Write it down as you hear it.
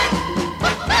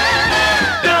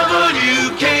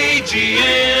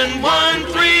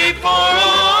3-in-1-3-4-0.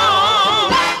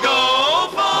 Go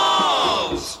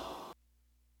Vols!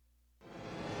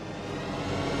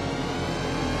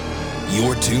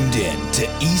 You're tuned in to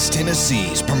East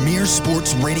Tennessee's premier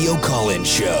sports radio call-in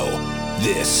show.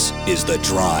 This is The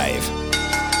Drive.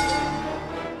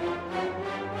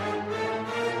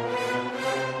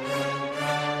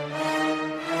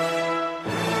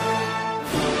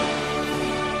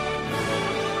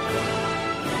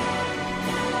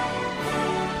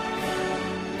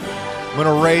 I'm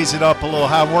going to raise it up a little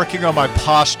high. I'm working on my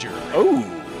posture. Oh.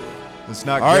 It's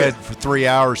not All good right. for 3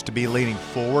 hours to be leaning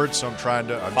forward, so I'm trying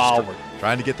to Forward.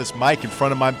 trying to get this mic in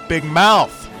front of my big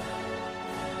mouth.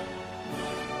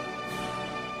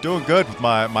 Doing good with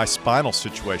my spinal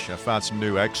situation. I found some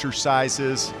new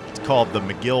exercises. It's called the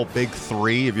McGill Big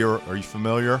Three. Are you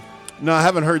familiar? No, I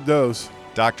haven't heard those.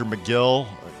 Dr. McGill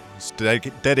has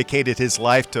dedicated his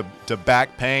life to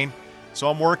back pain, so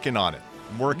I'm working on it.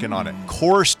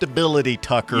 Core stability,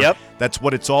 Tucker. Yep. That's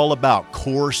what it's all about,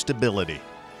 core stability.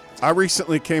 I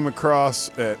recently came across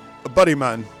a buddy of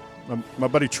mine. My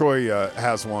buddy Troy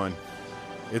has one.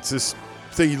 It's this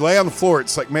thing you lay on the floor.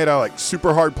 It's like made out of like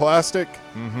super hard plastic.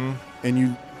 Mm-hmm. And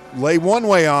you lay one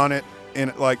way on it, and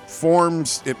it like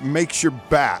forms. It makes your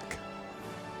back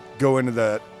go into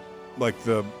that, like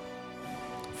the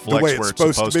Flex way it's where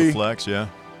it's supposed to be. flex, yeah.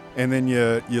 And then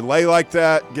you lay like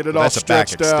that, get it all That's a back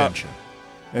stretched out, extension.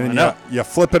 and then you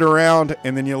flip it around,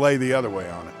 and then you lay the other way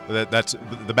on it. That's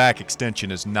the back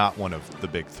extension is not one of the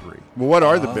big three. Well, what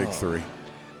are the big three?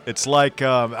 It's like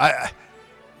a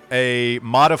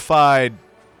modified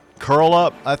curl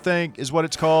up, I think, is what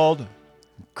it's called.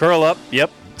 Curl up, yep.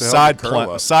 Side curl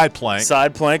up. plank.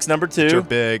 Side planks, number Which are 2.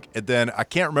 big, and then I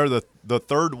can't remember the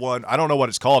third one. I don't know what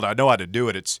it's called. I know how to do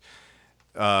it. It's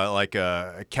like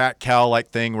a cat-cow like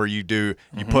thing where you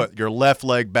put your left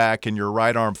leg back and your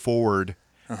right arm forward,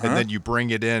 and then you bring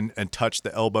it in and touch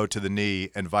the elbow to the knee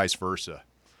and vice versa.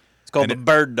 It's called the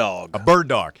bird dog. A bird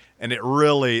dog. And it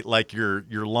really, like your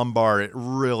lumbar, it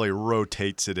really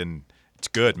rotates it, and it's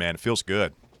good, man. It feels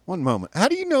good. One moment. How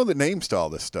do you know the names to all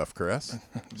this stuff, Chris?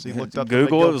 So you looked up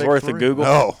Google. It was worth a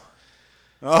Google.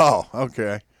 Oh,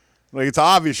 okay. Like it's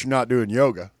obvious you're not doing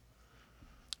yoga.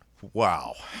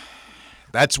 Wow.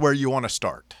 That's where you want to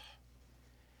start.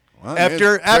 Well,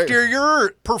 After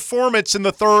your performance in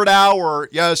the third hour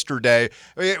yesterday,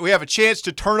 we have a chance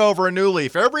to turn over a new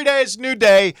leaf. Every day is a new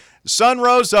day. The sun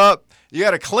rose up. You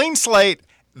got a clean slate.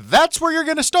 That's where you're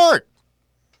going to start.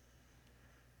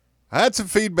 I had some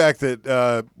feedback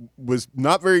that was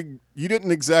not very. You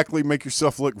didn't exactly make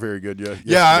yourself look very good yet.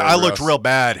 Yeah, I looked real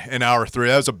bad in hour 3.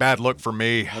 That was a bad look for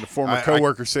me. I had a former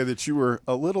coworker say that you were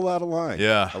a little out of line.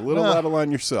 Yeah. A little out of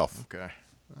line yourself. Okay.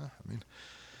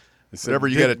 Whatever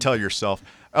you got to tell yourself.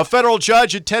 A federal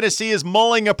judge in Tennessee is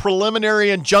mulling a preliminary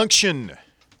injunction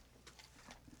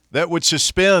that would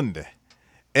suspend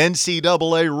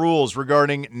NCAA rules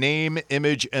regarding name,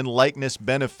 image, and likeness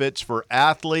benefits for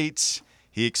athletes.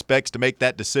 He expects to make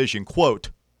that decision, quote,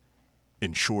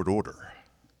 in short order.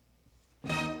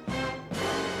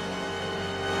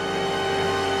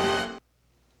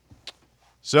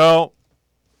 So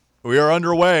we are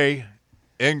underway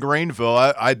in Greenville.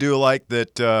 I do like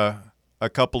that a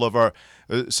couple of our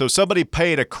so somebody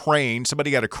paid a crane.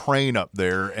 Somebody got a crane up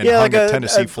there and hung like a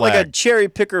Tennessee flag. Like a cherry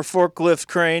picker forklift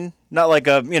crane. Not like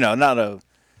not a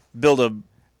build a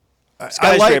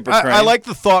skyscraper crane. I like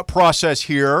the thought process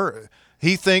here.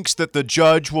 He thinks that the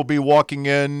judge will be walking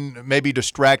in, maybe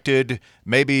distracted,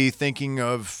 maybe thinking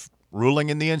of ruling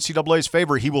in the NCAA's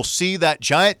favor. He will see that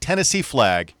giant Tennessee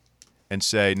flag and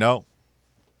say, no,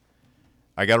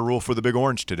 I got to rule for the Big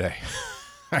Orange today.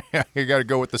 You got to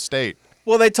go with the state.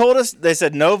 Well, they told us, they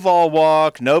said no vol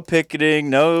walk, no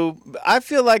picketing, I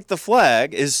feel like the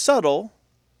flag is subtle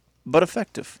but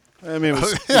effective. I mean, it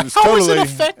was How totally is it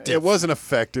effective? It wasn't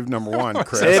effective. Number one,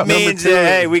 Chris. It Number means, two,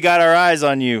 hey, we got our eyes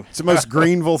on you. it's the most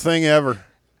Greenville thing ever.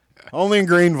 Only in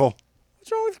Greenville.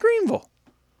 What's wrong with Greenville?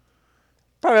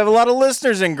 Probably have a lot of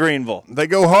listeners in Greenville. They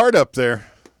go hard up there.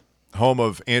 Home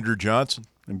of Andrew Johnson,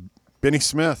 And Benny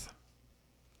Smith.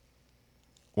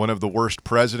 one of the worst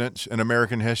presidents in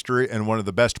American history and one of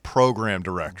the best program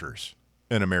directors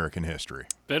in American history.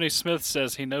 Benny Smith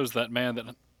says he knows that man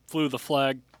that flew the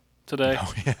flag today.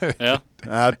 Oh, Yeah.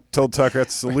 I told Tucker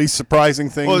that's the least surprising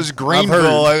thing. Well, it's I've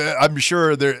Greenville. heard. I'm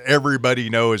sure everybody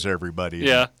knows everybody.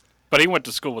 Yeah. But he went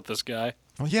to school with this guy.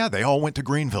 Well, yeah, they all went to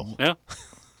Greenville. Yeah.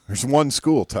 There's one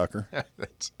school, Tucker.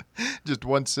 That's just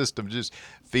one system. Just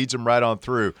feeds them right on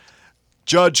through.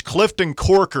 Judge Clifton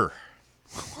Corker.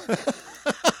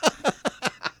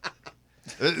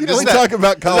 You know, we talk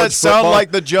about college Does that sound football.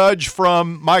 like the judge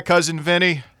from My Cousin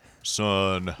Vinny?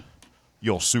 son,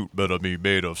 your suit better be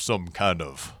made of some kind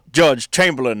of. Judge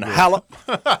Chamberlain Hallop.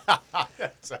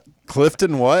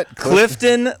 Clifton what?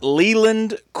 Clifton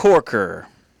Leland Corker.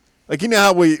 Like, you know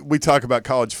how we talk about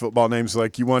college football names,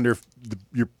 like you wonder if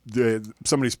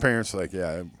somebody's parents are like,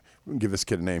 yeah, we can give this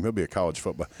kid a name. He'll be a college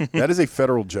football. That is a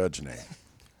federal judge name,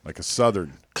 like a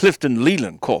Southern. Clifton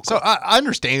Leland Corker. So I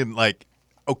understand, like,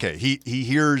 okay, he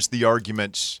hears the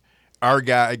arguments. Our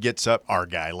guy gets up. Our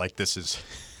guy, like this is,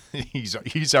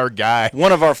 he's our guy.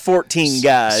 One of our 14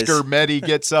 guys. Skermetti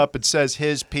gets up and says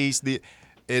his piece.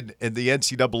 And the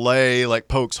NCAA like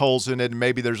pokes holes in it, and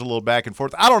maybe there's a little back and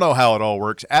forth. I don't know how it all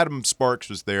works. Adam Sparks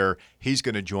was there. He's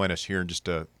going to join us here in just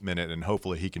a minute, and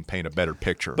hopefully he can paint a better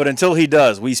picture. But until he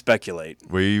does, we speculate.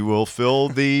 We will fill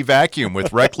the vacuum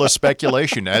with reckless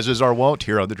speculation, as is our wont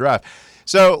here on the Drive.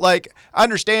 So, like, I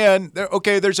understand,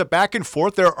 okay, there's a back and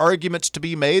forth. There are arguments to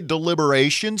be made,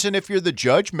 deliberations, and if you're the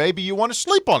judge, maybe you want to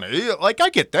sleep on it. Like, I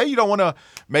get that. You don't want to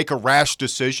make a rash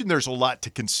decision. There's a lot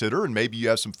to consider, and maybe you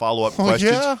have some follow-up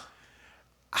questions. Yeah.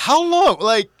 How long?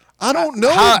 Like, I don't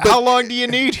know. How long do you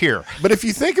need here? But if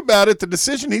you think about it, the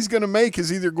decision he's going to make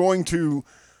is either going to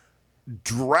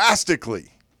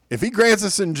drastically, if he grants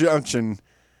this injunction,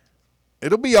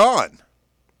 it'll be on.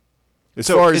 As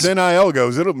far as NIL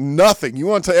goes, it'll nothing. You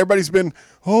want to? Everybody's been,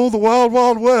 the wild,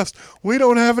 wild west. We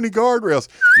don't have any guardrails.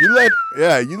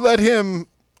 You let him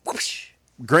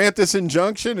grant this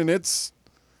injunction, and there's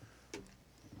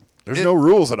no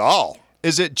rules at all.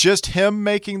 Is it just him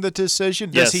making the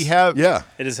decision? Yes. Does he have? Yeah,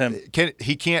 it is him.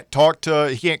 He can't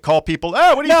call people.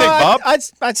 Oh, what do you think, Bob?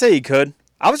 I'd say he could.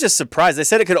 I was just surprised. They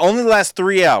said it could only last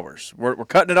 3 hours. We're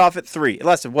cutting it off at 3. It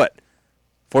lasted what?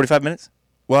 45 minutes.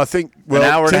 Well, I think an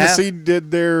hour and a half? Tennessee did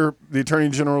the Attorney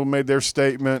General made their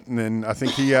statement, and then I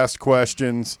think he asked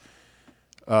questions,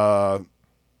 and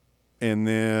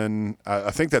then I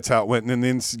think that's how it went. And then the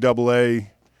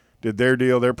NCAA did their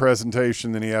deal, their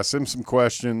presentation, then he asked them some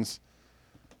questions.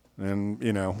 And,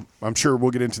 I'm sure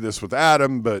we'll get into this with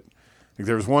Adam, but I think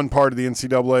there was one part of the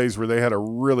NCAA's where they had a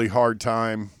really hard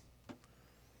time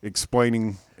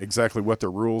explaining exactly what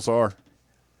their rules are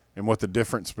and what the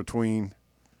difference between –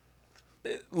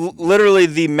 literally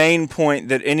the main point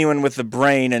that anyone with a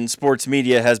brain in sports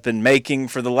media has been making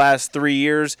for the last 3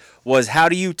 years was how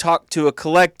do you talk to a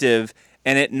collective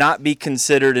and it not be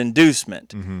considered inducement?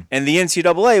 Mm-hmm. And the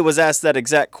NCAA was asked that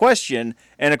exact question,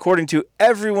 and according to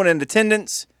everyone in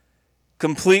attendance,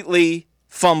 completely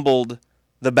fumbled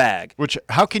the bag. Which,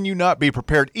 how can you not be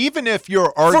prepared, even if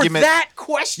your argument for that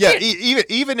question? Yeah,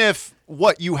 even if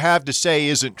what you have to say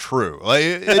isn't true. Like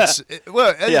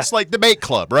it's like debate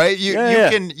club, right? You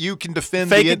can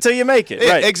defend fake it till you make it.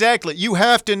 Right. Exactly. You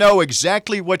have to know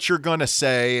exactly what you're going to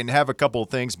say and have a couple of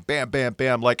things. Bam, bam,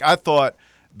 bam. Like I thought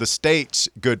the state's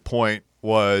good point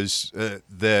was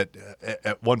that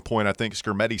at one point I think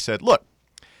Skermetti said, "Look,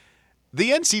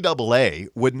 the NCAA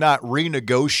would not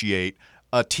renegotiate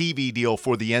a TV deal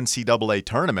for the NCAA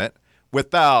tournament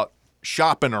without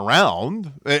shopping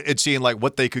around and seeing like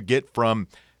what they could get from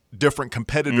different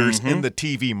competitors in the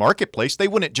TV marketplace. They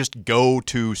wouldn't just go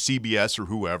to CBS or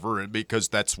whoever because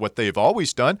that's what they've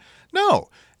always done. No,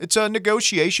 it's a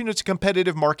negotiation. It's a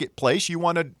competitive marketplace. You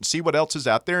want to see what else is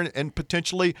out there and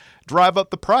potentially drive up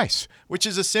the price, which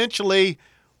is essentially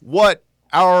what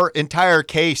our entire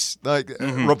case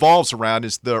revolves around,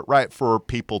 is the right for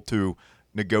people to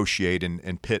negotiate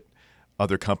and pit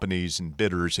other companies and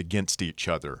bidders against each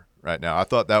other right now. I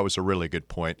thought that was a really good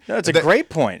point. No, it's a great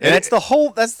point. And that's the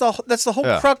whole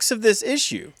crux of this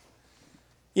issue.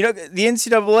 The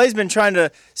NCAA's been trying to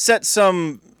set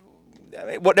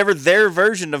whatever their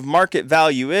version of market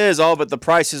value is, all but the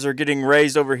prices are getting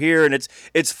raised over here and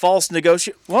it's false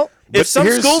negotiation. Well, if some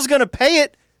school's going to pay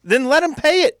it, then let them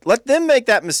pay it. Let them make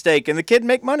that mistake and the kid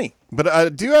make money. But I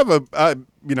do have I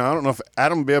don't know if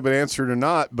Adam will be able to answer it or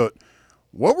not, but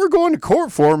what we're going to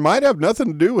court for might have nothing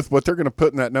to do with what they're going to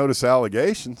put in that notice of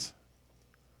allegations.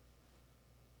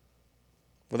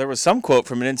 Well, there was some quote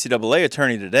from an NCAA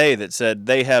attorney today that said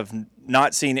they have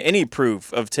not seen any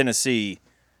proof of Tennessee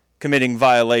committing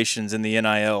violations in the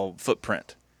NIL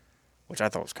footprint, which I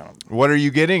thought was kind of... What are you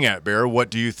getting at, Bear?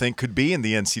 What do you think could be in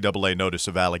the NCAA notice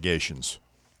of allegations?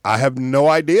 I have no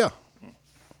idea.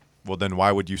 Well, then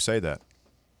why would you say that?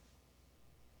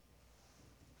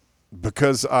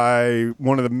 Because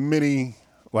one of the many,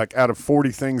 like out of 40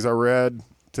 things I read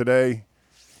today,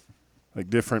 like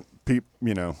different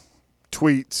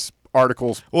tweets,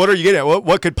 articles. What are you getting at?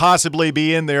 What could possibly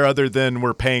be in there other than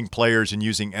we're paying players and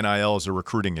using NIL as a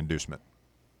recruiting inducement?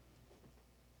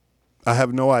 I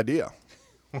have no idea.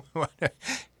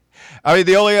 I mean,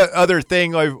 the only other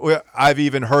thing I've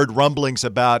even heard rumblings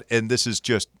about, and this is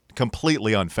just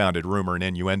completely unfounded rumor and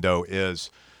innuendo is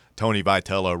Tony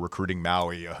Vitello recruiting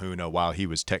Maui Ahuna while he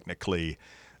was technically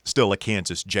still a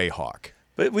Kansas Jayhawk.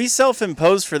 But we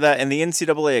self-imposed for that, and the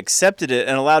NCAA accepted it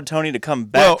and allowed Tony to come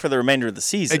back for the remainder of the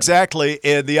season. Exactly,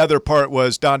 and the other part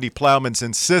was Donnie Plowman's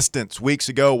insistence weeks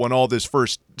ago when all this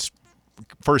first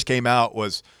came out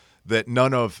was that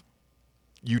none of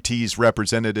UT's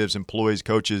representatives, employees,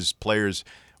 coaches, players,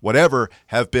 whatever,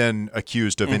 have been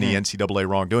accused of any NCAA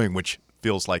wrongdoing, which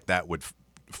feels like that would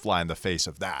fly in the face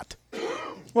of that.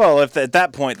 Well, if at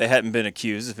that point they hadn't been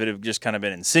accused, if it had just kind of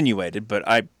been insinuated, but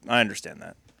I understand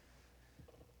that.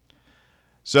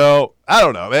 So, I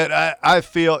don't know. I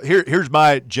feel here's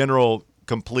my general,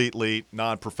 completely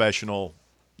non-professional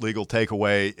legal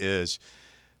takeaway is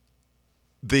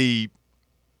the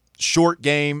short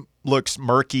game looks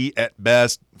murky at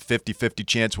best, 50-50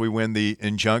 chance we win the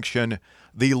injunction.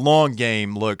 The long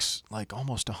game looks like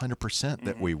almost 100%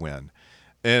 that we win.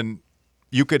 And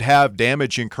you could have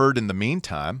damage incurred in the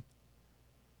meantime,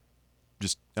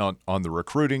 just on the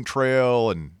recruiting trail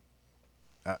and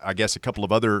I guess a couple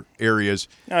of other areas.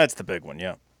 No, that's the big one,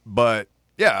 yeah. But,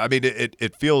 yeah, I mean,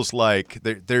 it feels like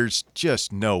there's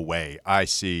just no way I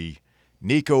see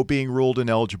Nico being ruled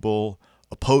ineligible,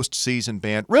 a postseason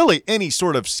ban, really any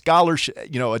sort of scholarship,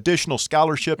 additional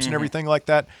scholarships and everything like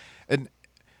that. And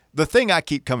the thing I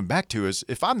keep coming back to is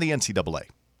if I'm the NCAA,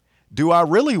 do I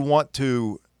really want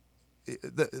to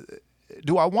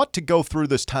go through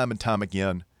this time and time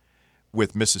again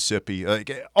with Mississippi,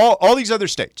 all these other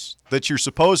states that you're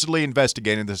supposedly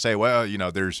investigating to say, well,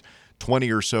 there's 20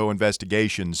 or so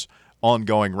investigations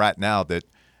ongoing right now that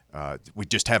we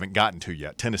just haven't gotten to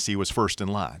yet. Tennessee was first in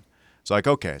line. It's like,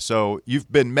 okay, so you've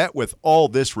been met with all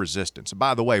this resistance. And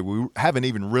by the way, we haven't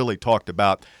even really talked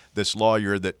about this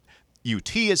lawyer that UT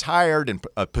has hired and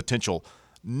a potential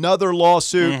another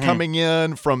lawsuit coming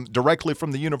in directly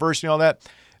from the university and all that.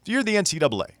 If you're the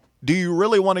NCAA, do you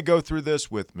really want to go through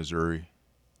this with Missouri,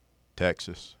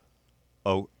 Texas,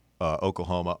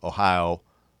 Oklahoma, Ohio,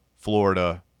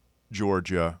 Florida,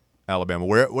 Georgia, Alabama,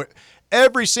 where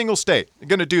every single state is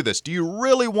going to do this? Do you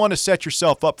really want to set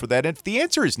yourself up for that? And if the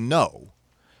answer is no,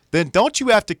 then don't you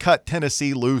have to cut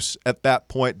Tennessee loose at that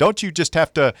point? Don't you just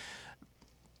have to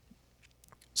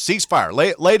cease fire,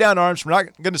 lay down arms? We're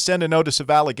not going to send a notice of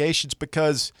allegations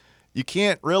because you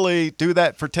can't really do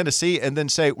that for Tennessee and then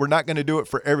say we're not going to do it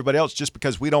for everybody else just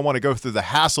because we don't want to go through the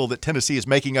hassle that Tennessee is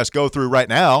making us go through right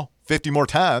now 50 more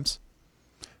times.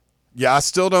 Yeah, I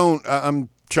still don't.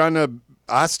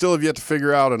 I still have yet to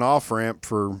figure out an off-ramp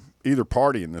for either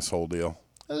party in this whole deal.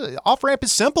 Off-ramp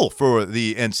is simple for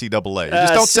the NCAA. You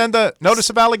just don't send the notice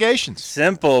of allegations.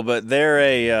 Simple, but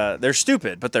they're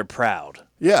stupid, but they're proud.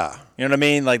 Yeah. You know what I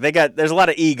mean? Like there's a lot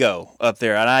of ego up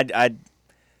there, and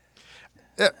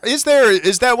Is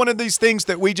that one of these things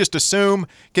that we just assume?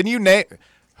 Can you name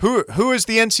who is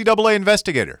the NCAA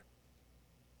investigator?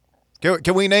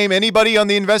 Can we name anybody on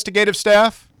the investigative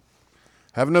staff?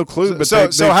 Have no clue. But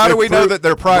so how do we know that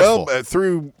they're prideful? Well,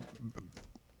 through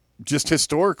just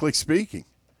historically speaking.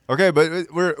 Okay,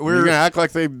 but we're going to act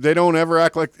like they don't ever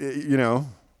act like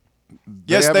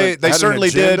Yes, they certainly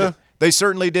did. They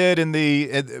certainly did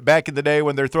back in the day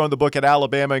when they're throwing the book at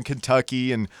Alabama and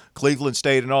Kentucky and Cleveland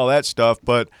State and all that stuff.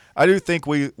 But I do think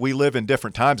we live in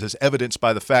different times, as evidenced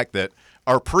by the fact that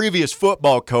our previous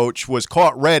football coach was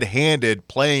caught red-handed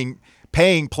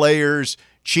paying players,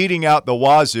 cheating out the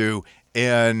wazoo,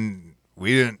 and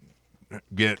we didn't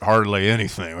get hardly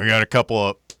anything. We got a couple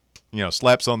of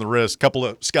slaps on the wrist, a couple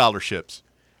of scholarships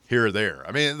here or there.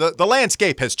 I mean, the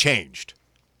landscape has changed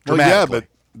dramatically. Well, yeah, but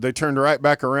they turned right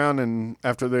back around, and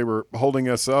after they were holding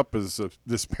us up as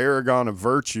this paragon of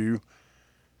virtue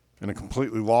in a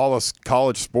completely lawless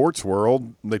college sports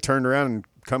world, they turned around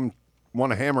and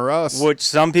want to hammer us. Which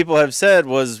some people have said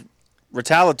was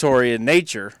retaliatory in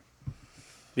nature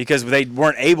because they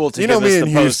weren't able to give us the postseason.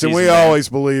 Me in Houston, we always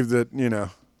believe that,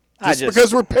 just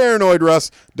because we're paranoid, Russ,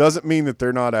 doesn't mean that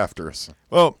they're not after us.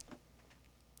 Well,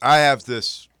 I have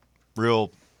this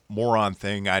real moron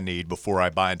thing I need before I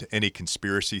buy into any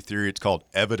conspiracy theory. It's called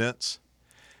evidence.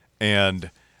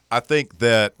 And I think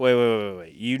that...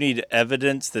 Wait. You need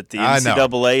evidence that the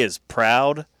NCAA is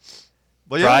proud?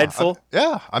 Well, prideful?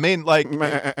 I mean, like...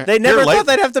 They never thought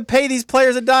they'd have to pay these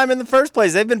players a dime in the first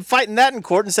place. They've been fighting that in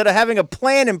court instead of having a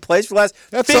plan in place for the last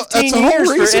 15 years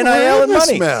for NIL and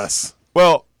money. Mess.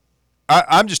 Well,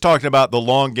 I'm just talking about the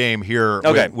long game here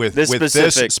with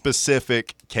this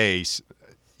specific case.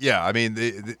 Yeah, I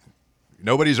mean,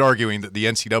 nobody's arguing that the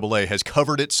NCAA has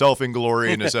covered itself in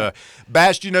glory and is a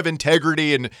bastion of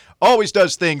integrity and always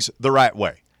does things the right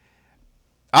way.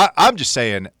 I'm just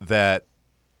saying that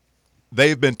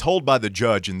they've been told by the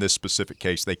judge in this specific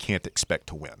case they can't expect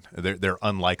to win. They're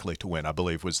unlikely to win, I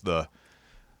believe was the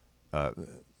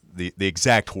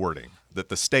exact wording, that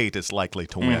the state is likely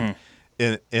to win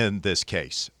in this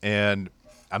case. And,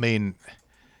 I mean,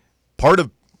 part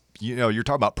of, you're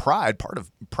talking about pride. Part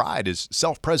of pride is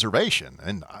self-preservation.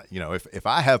 And, if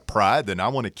I have pride, then I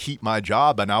want to keep my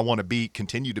job and I want to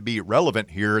continue to be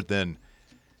relevant here, then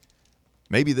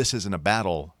maybe this isn't a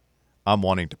battle I'm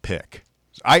wanting to pick.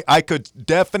 I could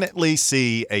definitely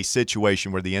see a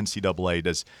situation where the NCAA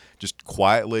does just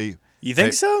quietly. You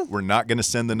think so? We're not going to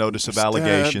send the notice of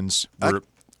allegations.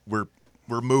 We're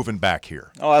moving back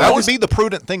here. Oh, that would be the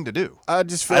prudent thing to do. I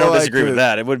just feel I don't like disagree with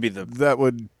that. It would be that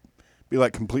would be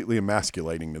like completely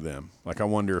emasculating to them. Like, I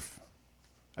wonder if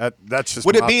that's just.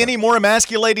 Would it be any more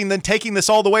emasculating than taking this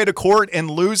all the way to court and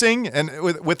losing, and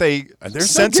with a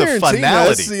sense of finality?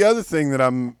 That's the other thing that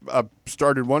I've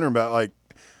started wondering about. Like,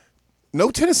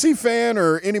 no Tennessee fan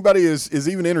or anybody is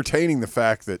even entertaining the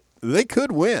fact that they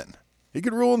could win. He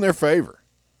could rule in their favor.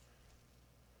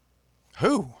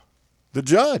 Who? The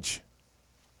judge.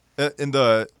 In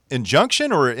the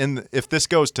injunction, or if this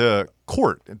goes to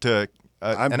court, to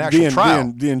an actual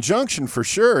trial? The injunction for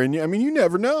sure. And, you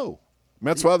never know.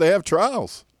 That's why they have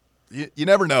trials. You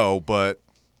never know, but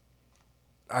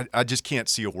I just can't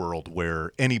see a world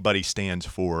where anybody stands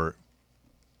for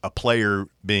a player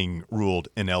being ruled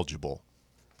ineligible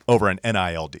over an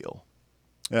NIL deal.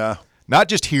 Yeah. Not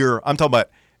just here. I'm talking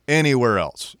about anywhere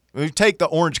else. When you take the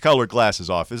orange-colored glasses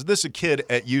off, is this a kid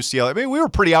at UCLA? I mean, we were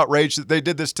pretty outraged that they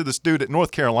did this to this dude at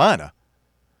North Carolina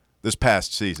this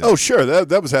past season. Oh, sure.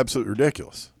 That was absolutely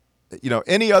ridiculous.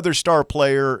 Any other star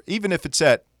player, even if it's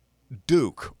at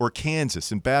Duke or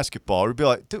Kansas in basketball, would be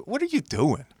like, dude, what are you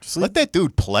doing? Just let that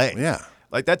dude play. Yeah.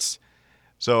 Like, that's –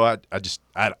 so I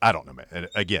don't know, man. And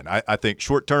again, I think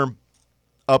short-term,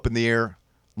 up in the air.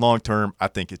 Long-term, I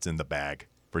think it's in the bag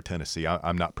for Tennessee.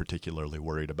 I'm not particularly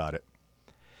worried about it.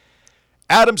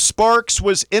 Adam Sparks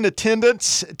was in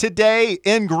attendance today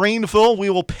in Greenville. We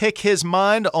will pick his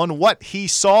mind on what he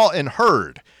saw and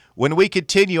heard when we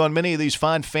continue on many of these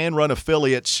fine Fanrun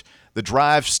affiliates. The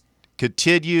drive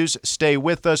continues. Stay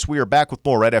with us. We are back with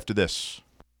more right after this.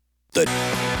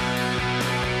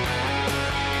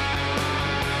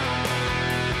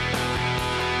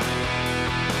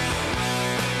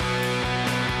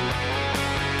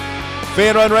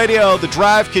 Fanrun Radio, the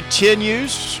drive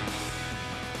continues.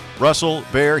 Russell,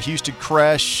 Bear, Houston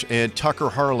Crash, and Tucker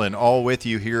Harlan all with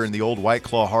you here in the old White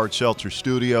Claw Hard Seltzer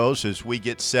studios as we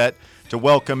get set to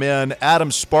welcome in Adam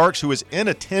Sparks, who is in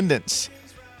attendance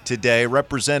today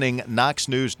representing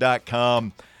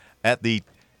KnoxNews.com at the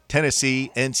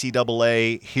Tennessee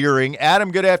NCAA hearing.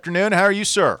 Adam, good afternoon. How are you,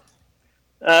 sir?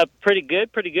 Pretty good.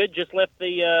 Just left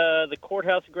the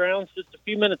courthouse grounds just a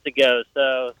few minutes ago.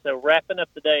 So wrapping up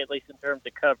the day, at least in terms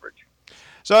of coverage.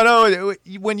 So I know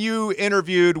when you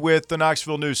interviewed with the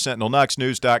Knoxville News Sentinel,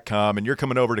 KnoxNews.com, and you're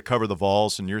coming over to cover the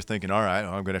Vols, and you're thinking, all right,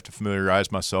 I'm going to have to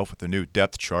familiarize myself with the new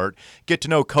depth chart, get to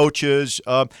know coaches.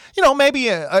 Maybe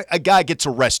a guy gets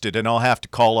arrested, and I'll have to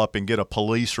call up and get a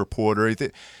police report.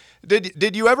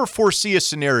 Did you ever foresee a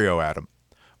scenario, Adam,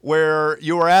 where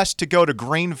you were asked to go to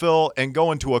Greenville and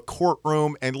go into a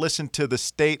courtroom and listen to the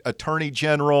state attorney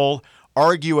general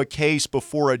argue a case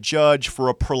before a judge for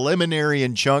a preliminary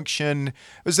injunction?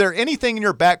 Was there anything in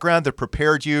your background that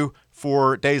prepared you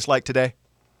for days like today?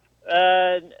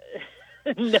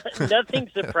 Nothing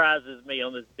surprises me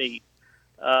on this beat.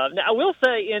 Now, I will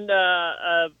say in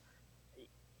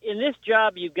this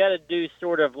job, you've got to do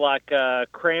sort of like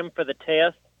cram for the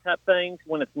test type things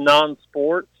when it's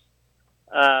non-sports.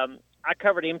 I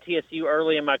covered MTSU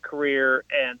early in my career,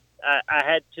 and I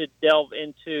had to delve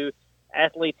into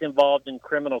athletes involved in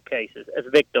criminal cases as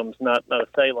victims, not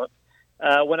assailants.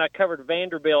 When I covered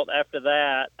Vanderbilt after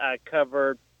that, I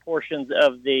covered portions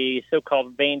of the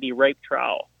so-called Vandy rape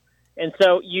trial. And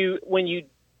so when you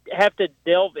have to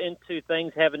delve into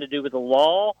things having to do with the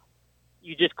law,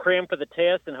 you just cram for the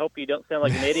test and hope you don't sound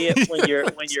like an idiot when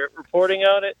you're reporting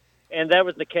on it. And that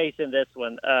was the case in this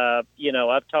one.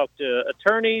 I've talked to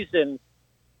attorneys and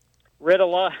read a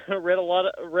lot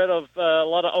of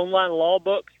online law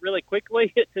books really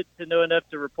quickly to know enough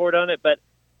to report on it. But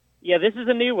yeah, this is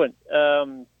a new one.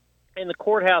 In the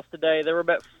courthouse today, there were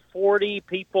about 40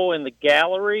 people in the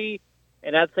gallery,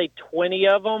 and I'd say 20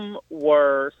 of them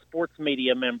were sports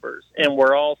media members, and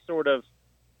we're all sort of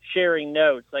sharing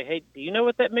notes. Like, hey, do you know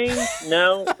what that means?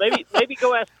 No, maybe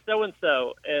go ask so and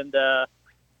so. And I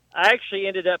actually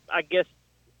ended up, I guess,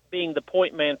 being the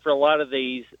point man for a lot of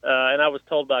these, and I was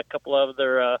told by a couple of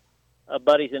other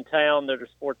buddies in town that are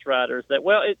sports writers that,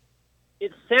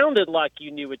 It sounded like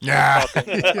you knew what you were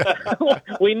talking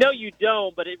about. We know you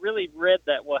don't, but it really read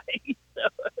that way.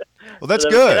 Well, that's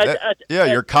good.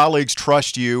 Your colleagues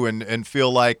trust you and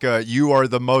feel like you are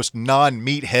the most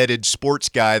non-meat-headed sports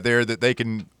guy there that they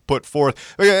can put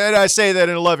forth. And I say that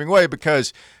in a loving way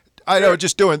because I know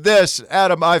just doing this,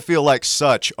 Adam, I feel like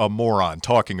such a moron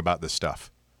talking about this stuff.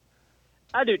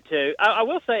 I do, too. I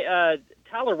will say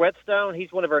Tyler Whetstone,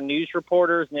 he's one of our news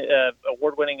reporters,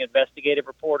 award-winning investigative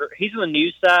reporter. He's on the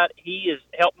news side. He has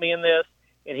helped me in this,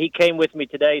 and he came with me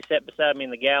today, sat beside me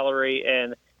in the gallery,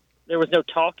 and there was no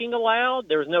talking allowed.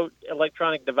 There was no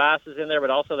electronic devices in there, but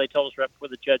also they told us right before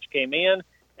the judge came in,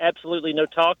 absolutely no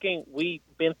talking. We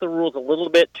bent the rules a little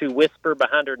bit to whisper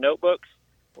behind our notebooks,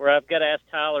 where I've got to ask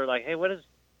Tyler, like, hey, what is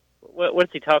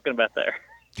he talking about there?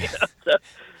 So,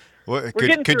 well,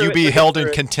 could you be held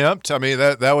in contempt? I mean,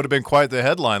 that would have been quite the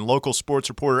headline. Local sports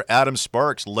reporter Adam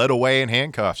Sparks led away in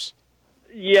handcuffs.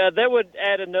 Yeah, that would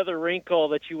add another wrinkle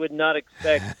that you would not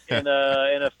expect in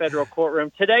a federal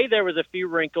courtroom. Today, there was a few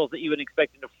wrinkles that you would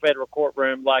expect in a federal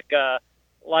courtroom, like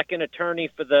an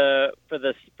attorney for the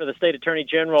state attorney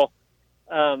general.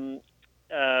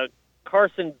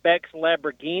 Carson Beck's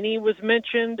Lamborghini was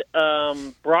mentioned.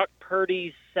 Brock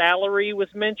Purdy's salary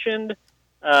was mentioned.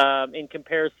 In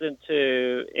comparison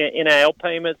to NIL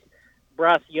payments.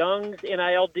 Bryce Young's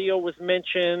NIL deal was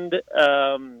mentioned.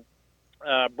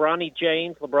 Bronny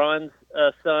James, LeBron's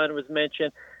son, was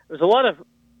mentioned. There's a lot of,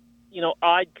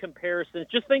 odd comparisons,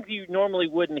 just things you normally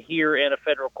wouldn't hear in a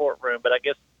federal courtroom. But I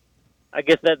guess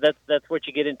that's what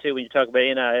you get into when you talk about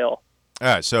NIL. All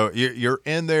right, so you're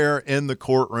in there in the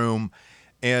courtroom.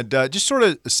 And just sort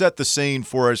of set the scene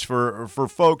for us for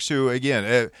folks who,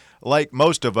 again, like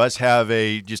most of us, have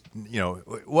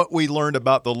what we learned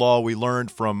about the law we learned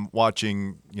from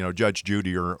watching, Judge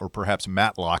Judy or perhaps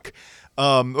Matlock.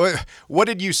 What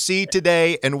did you see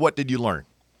today, and what did you learn?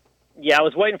 Yeah, I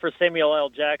was waiting for Samuel L.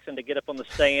 Jackson to get up on the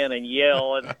stand and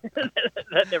yell, and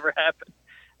that never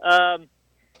happened.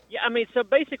 So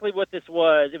basically what this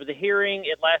was, it was a hearing.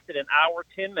 It lasted an hour,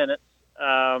 10 minutes.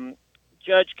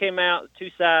 Judge came out, two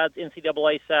sides,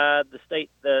 NCAA side, the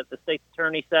state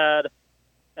attorney side,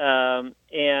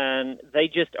 and they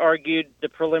just argued the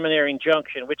preliminary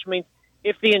injunction, which means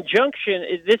if the injunction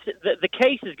is the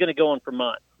case is going to go on for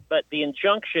months, but the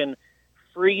injunction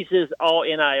freezes all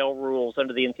NIL rules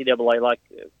under the NCAA,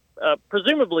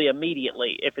 presumably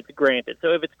immediately if it's granted.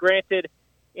 So if it's granted,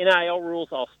 NIL rules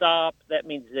all stop. That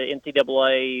means the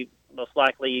NCAA most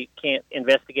likely can't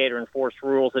investigate or enforce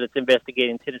rules that it's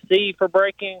investigating Tennessee for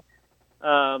breaking.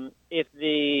 If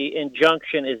the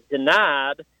injunction is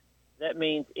denied, that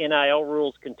means NIL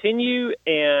rules continue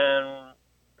and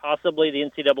possibly the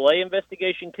NCAA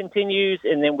investigation continues,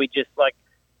 and then we just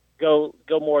go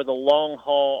more of the long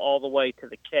haul all the way to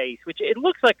the case, which it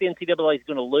looks like the NCAA is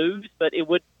going to lose, but it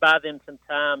would buy them some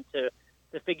time to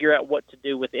figure out what to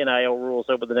do with NIL rules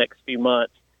over the next few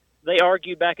months. They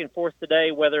argue back and forth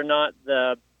today whether or not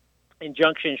the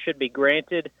injunction should be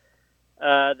granted.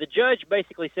 The judge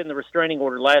basically said in the restraining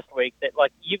order last week that,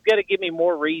 you've got to give me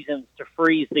more reasons to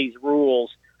freeze these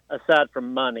rules aside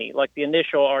from money. The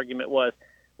initial argument was,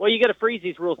 well, you got to freeze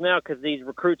these rules now because these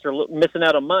recruits are missing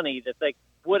out on money that they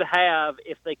would have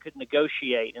if they could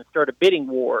negotiate and start a bidding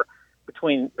war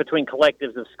between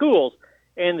collectives of schools.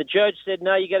 And the judge said,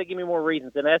 no, you got to give me more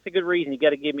reasons. And that's a good reason. You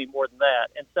got to give me more than that.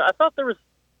 And so I thought there's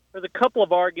a couple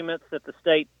of arguments that the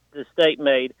state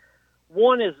made.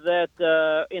 One is that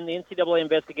in the NCAA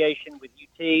investigation with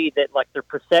UT,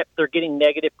 that they're getting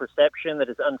negative perception that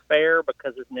is unfair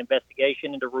because there's an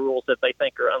investigation into rules that they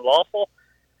think are unlawful.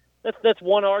 That's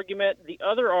one argument. The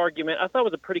other argument I thought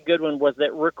was a pretty good one was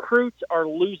that recruits are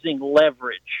losing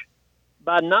leverage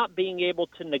by not being able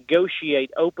to negotiate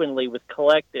openly with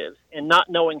collectives and not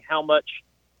knowing how much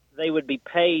they would be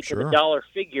paid to the dollar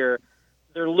figure.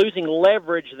 They're losing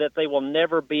leverage that they will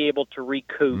never be able to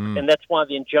recoup, and that's why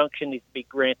the injunction needs to be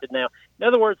granted now. In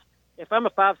other words, if I'm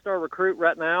a five-star recruit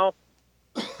right now,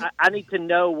 I need to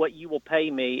know what you will pay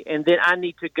me, and then I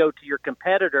need to go to your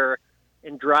competitor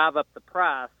and drive up the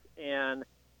price. And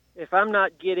if I'm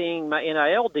not getting my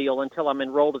NIL deal until I'm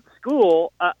enrolled at the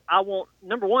school, I won't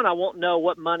know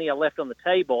what money I left on the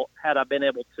table had I been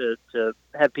able to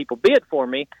have people bid for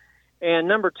me. And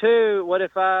number two, what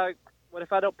if I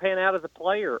don't pan out as a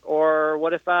player, or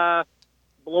what if I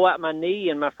blow out my knee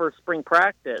in my first spring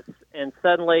practice and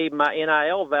suddenly my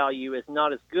NIL value is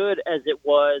not as good as it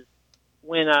was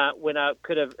when I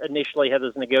could have initially had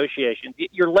those negotiations?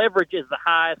 Your leverage is the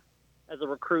highest as a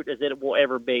recruit as it will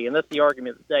ever be, and that's the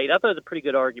argument of the state. I thought it was a pretty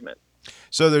good argument.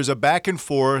 So there's a back and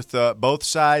forth. Both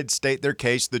sides state their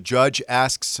case. The judge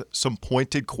asks some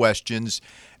pointed questions,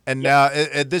 And now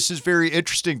this is very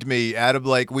interesting to me, Adam.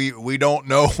 Like we don't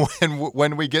know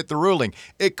when we get the ruling.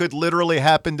 It could literally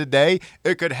happen today.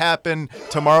 It could happen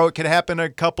tomorrow. It could happen in a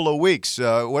couple of weeks.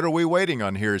 What are we waiting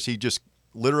on here? Is he just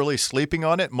literally sleeping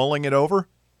on it, mulling it over?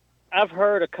 I've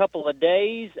heard a couple of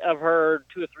days. I've heard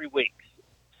 2 or 3 weeks.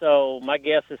 So my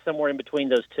guess is somewhere in between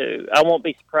those two. I won't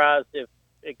be surprised if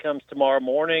it comes tomorrow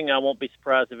morning. I won't be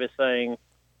surprised if this thing,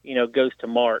 goes to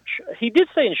March. He did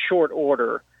say in short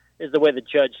order, is the way the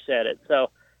judge said it.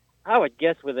 So I would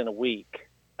guess within a week.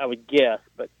 I would guess.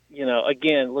 But,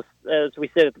 again, as we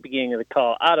said at the beginning of the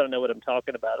call, I don't know what I'm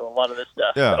talking about on a lot of this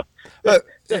stuff. Yeah.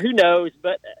 So who knows?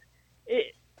 But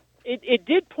it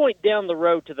did point down the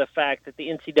road to the fact that the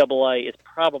NCAA is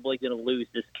probably going to lose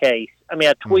this case. I mean,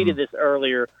 I tweeted this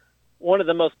earlier. One of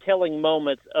the most telling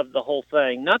moments of the whole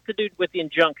thing, not to do with the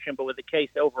injunction, but with the case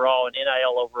overall and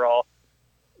NIL overall,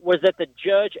 was that the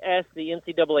judge asked the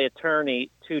NCAA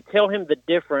attorney to tell him the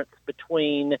difference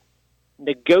between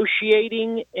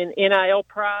negotiating an NIL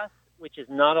price, which is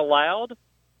not allowed,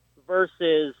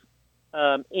 versus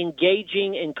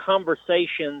engaging in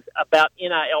conversations about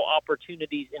NIL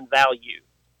opportunities and value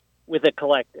with a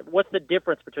collective. What's the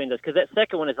difference between those? Because that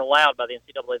second one is allowed by the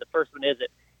NCAA. The first one isn't.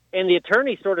 And the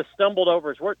attorney sort of stumbled over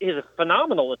his work. He's a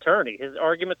phenomenal attorney. His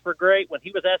arguments were great. When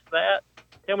he was asked that,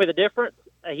 tell me the difference,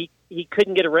 he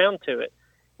couldn't get around to it,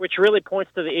 which really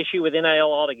points to the issue with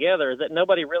NIL altogether, is that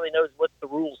nobody really knows what the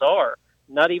rules are,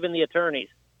 not even the attorneys.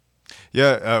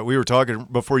 Yeah, we were talking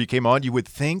before you came on. You would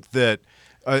think that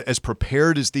as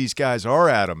prepared as these guys are,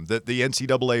 Adam, that the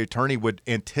NCAA attorney would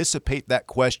anticipate that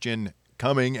question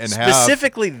coming and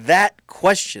specifically that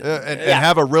question and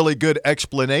have a really good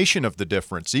explanation of the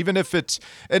difference, even if it's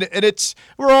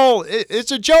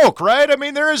it's a joke, right? I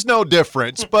mean, there is no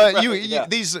difference, but right,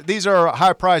 these are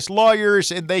high priced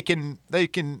lawyers, and they can I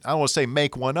don't want to say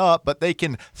make one up, but they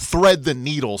can thread the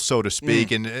needle, so to speak.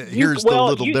 And here's the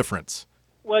little difference.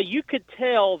 Well, you could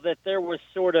tell that there was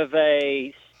sort of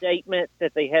a statement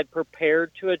that they had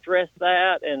prepared to address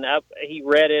that, and he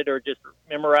read it or just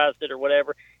memorized it or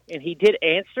whatever. And he did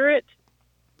answer it,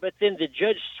 but then the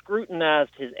judge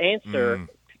scrutinized his answer,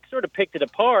 sort of picked it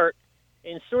apart,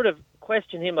 and sort of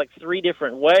questioned him like 3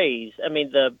 different ways. I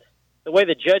mean, the way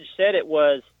the judge said it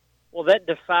was, well, that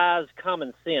defies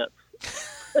common sense.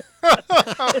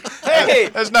 Hey,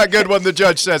 that's not good when the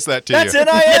judge says that to that's you.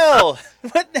 That's NIL.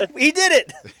 He did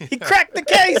it. He cracked the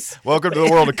case. Welcome to the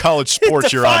world of college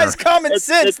sports, Your Honor. It defies common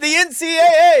sense. The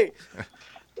NCAA.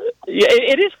 Yeah,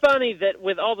 it is funny that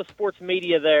with all the sports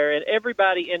media there and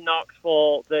everybody in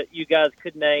Knoxville that you guys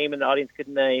could name and the audience could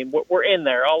name, we're in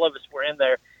there. All of us were in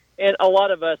there. And a lot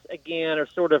of us, again, are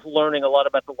sort of learning a lot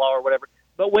about the law or whatever.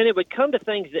 But when it would come to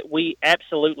things that we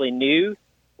absolutely knew,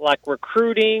 like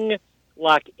recruiting,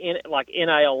 like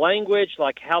NIL language,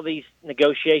 like how these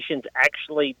negotiations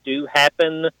actually do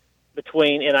happen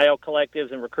between NIL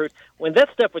collectives and recruits, when that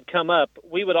stuff would come up,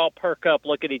 we would all perk up,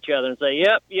 look at each other and say,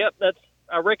 yep,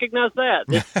 I recognize that.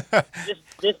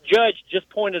 This judge just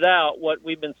pointed out what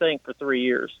we've been saying for 3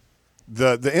 years.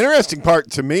 The interesting part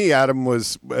to me, Adam,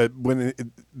 was when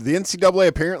the NCAA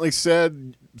apparently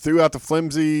said throughout the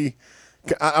flimsy,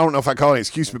 I don't know if I call it an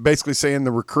excuse, but basically saying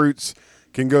the recruits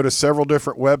can go to several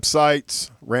different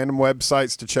websites, random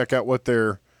websites, to check out what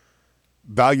their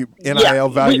NIL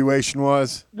valuation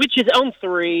was. Which is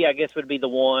On3, I guess, would be the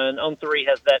one. On3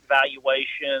 has that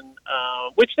valuation,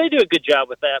 which they do a good job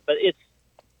with that, but it's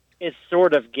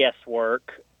sort of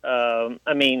guesswork.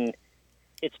 I mean,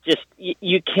 it's just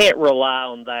you can't rely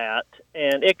on that,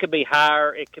 and it could be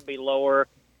higher, it could be lower.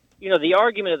 The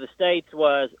argument of the states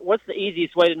was, what's the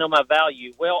easiest way to know my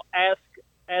value? Well, ask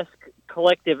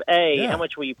Collective A, how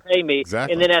much will you pay me?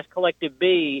 Exactly. And then ask Collective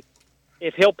B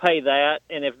if he'll pay that,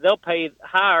 and if they'll pay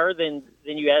higher, then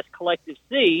you ask Collective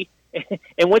C,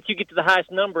 and once you get to the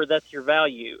highest number, that's your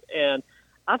value. And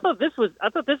I thought this was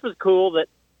cool that,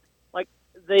 like,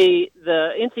 the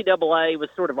NCAA was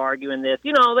sort of arguing this.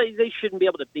 They shouldn't be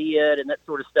able to bid and that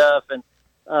sort of stuff, and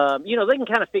they can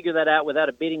kind of figure that out without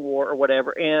a bidding war or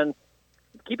whatever. And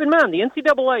keep in mind, the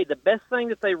NCAA, the best thing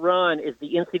that they run is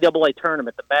the NCAA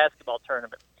tournament, the basketball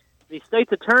tournament. The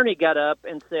state's attorney got up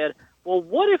and said, well,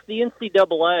 what if the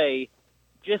NCAA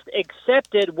just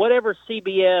accepted whatever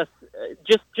CBS,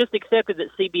 just accepted that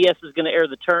CBS was going to air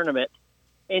the tournament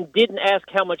and didn't ask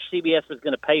how much CBS was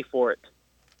going to pay for it?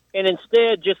 And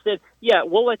instead just said, yeah,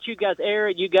 we'll let you guys air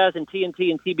it, you guys in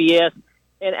TNT and TBS,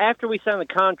 and after we sign the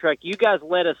contract, you guys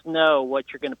let us know what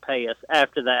you're going to pay us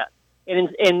after that.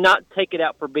 And not take it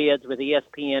out for bids with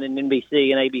ESPN and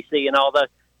NBC and ABC and all that.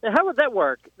 How would that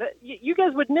work? You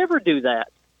guys would never do that.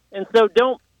 And so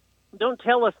don't don't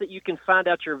tell us that you can find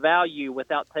out your value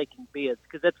without taking bids,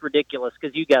 because that's ridiculous.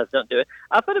 Because you guys don't do it.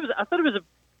 I thought it was a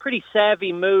pretty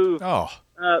savvy move by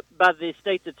the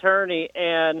state's attorney.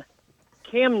 And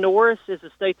Cam Norris is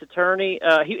the state's attorney.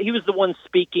 He was the one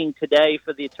speaking today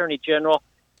for the attorney general,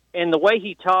 and the way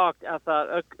he talked, I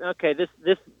thought, okay,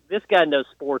 this guy knows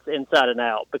sports inside and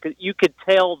out, because you could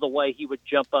tell the way he would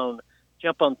jump on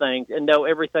things and know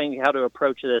everything how to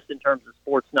approach this in terms of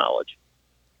sports knowledge.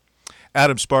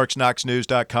 Adam Sparks,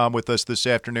 KnoxNews.com, with us this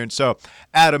afternoon. So,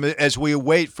 Adam, as we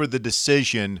wait for the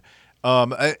decision,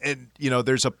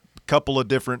 there's a couple of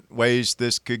different ways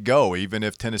this could go. Even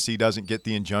if Tennessee doesn't get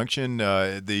the injunction,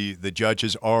 the judge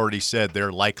has already said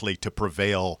they're likely to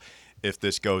prevail if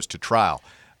this goes to trial.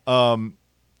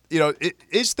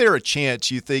 Is there a chance,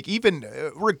 you think, even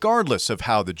regardless of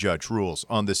how the judge rules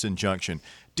on this injunction,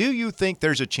 do you think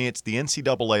there's a chance the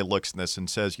NCAA looks at this and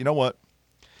says, you know what?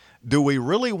 Do we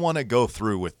really want to go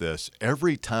through with this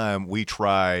every time we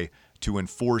try to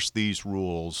enforce these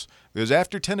rules? Because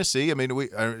after Tennessee, I mean,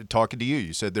 we are talking to you.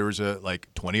 You said there was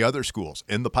like 20 other schools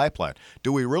in the pipeline.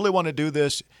 Do we really want to do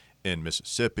this in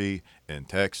Mississippi, in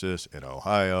Texas, in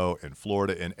Ohio, in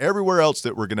Florida, and everywhere else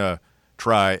that we're going to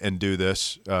try and do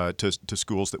this to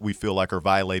schools that we feel like are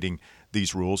violating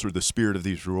these rules or the spirit of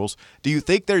these rules? Do you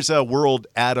think there's a world,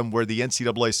 Adam, where the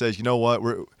NCAA says, you know what,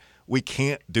 we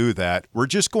can't do that. We're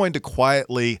just going to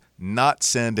quietly not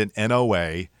send an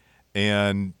NOA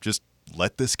and just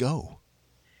let this go?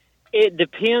 It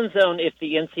depends on if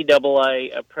the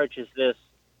NCAA approaches this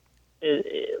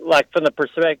like from the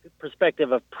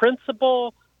perspective of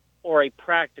principle or a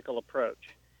practical approach.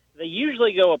 They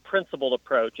usually go a principled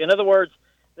approach. In other words,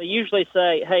 they usually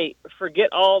say, hey,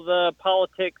 forget all the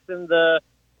politics and the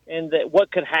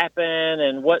what could happen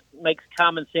and what makes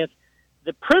common sense.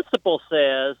 The principle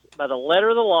says, by the letter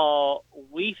of the law,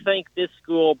 we think this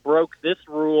school broke this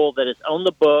rule that is on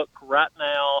the book right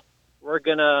now. We're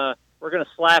gonna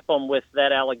slap them with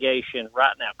that allegation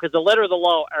right now, because the letter of the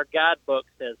law, our guidebook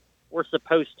says we're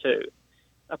supposed to.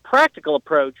 A practical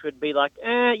approach would be like,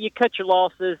 you cut your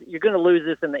losses. You're going to lose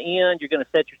this in the end. You're going to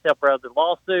set yourself for other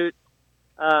lawsuits.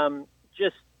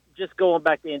 Just going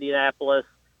back to Indianapolis,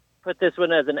 put this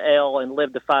one as an L and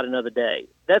live to fight another day.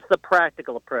 That's the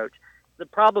practical approach. The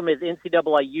problem is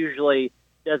NCAA usually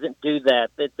doesn't do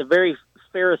that. It's a very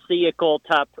pharisaical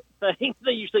type thing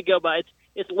they usually go by.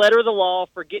 It's letter of the law,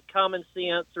 forget common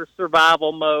sense or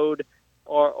survival mode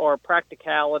or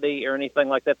practicality or anything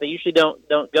like that. They usually don't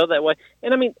go that way.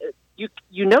 And, I mean,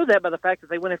 you know that by the fact that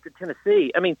they went after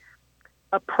Tennessee. I mean,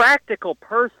 a practical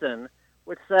person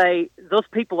would say, those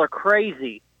people are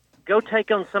crazy. Go take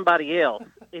on somebody else.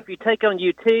 If you take on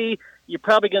UT, you're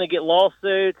probably going to get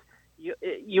lawsuits.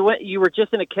 You were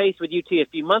just in a case with UT a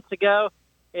few months ago,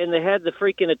 and they had the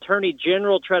freaking attorney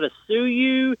general try to sue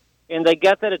you, and they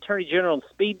got that attorney general on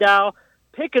speed dial.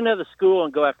 Pick another school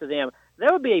and go after them.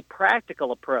 That would be a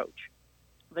practical approach.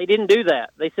 They didn't do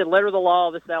that. They said, letter of the law,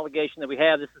 this allegation that we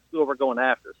have, this is the school we're going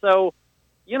after. So,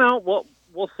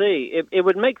 we'll see. It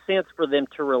would make sense for them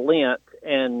to relent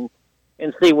and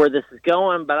see where this is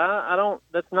going, but I don't.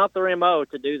 That's not their MO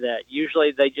to do that.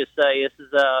 Usually, they just say this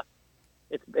is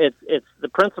it's the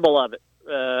principle of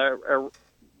it.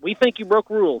 We think you broke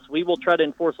rules. We will try to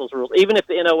enforce those rules, even if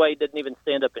the NOA didn't even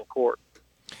stand up in court.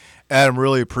 Adam,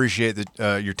 really appreciate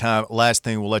your time. Last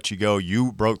thing, we'll let you go.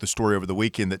 You broke the story over the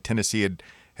weekend that Tennessee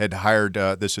had hired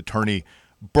this attorney,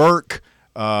 Burke,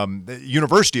 the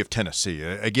University of Tennessee.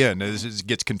 Again, this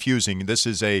gets confusing. This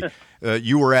is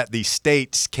you were at the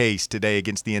state's case today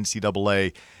against the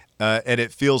NCAA, and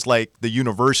it feels like the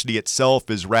university itself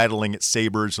is rattling its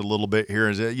sabers a little bit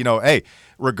here. Hey,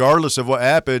 regardless of what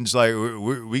happens, like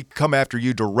we come after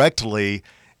you directly.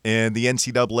 And the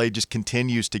NCAA just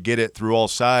continues to get it through all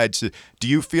sides. Do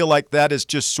you feel like that is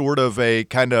just sort of a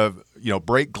kind of,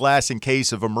 break glass in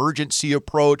case of emergency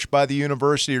approach by the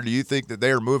university, or do you think that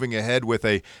they are moving ahead with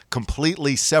a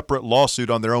completely separate lawsuit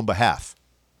on their own behalf?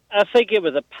 I think it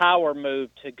was a power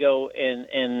move to go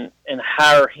and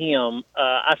hire him.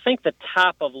 I think the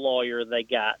type of lawyer they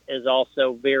got is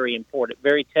also very important,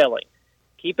 very telling.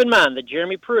 Keep in mind, the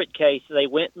Jeremy Pruitt case, they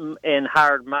went and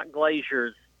hired Mike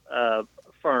Glazier's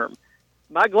firm.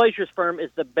 Mike Glazier's firm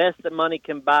is the best that money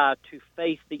can buy to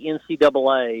face the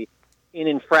NCAA in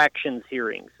infractions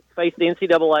hearings, face the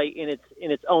NCAA in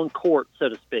its own court, so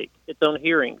to speak, its own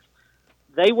hearings.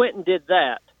 They went and did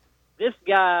that. This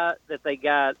guy that they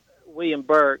got, William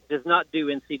Burke, does not do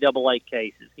NCAA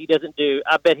cases. He doesn't do.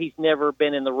 I bet he's never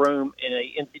been in the room in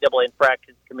a NCAA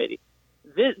infractions committee.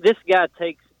 This guy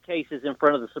takes cases in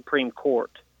front of the Supreme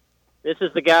Court. This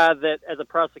is the guy that, as a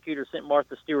prosecutor, sent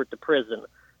Martha Stewart to prison.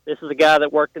 This is a guy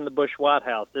that worked in the Bush White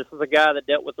House. This is a guy that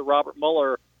dealt with the Robert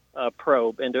Mueller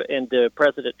probe into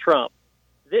President Trump.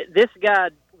 This guy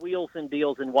wheels and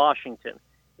deals in Washington.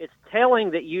 It's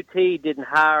telling that UT didn't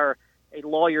hire a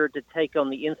lawyer to take on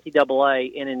the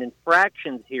NCAA in an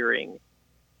infractions hearing.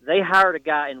 They hired a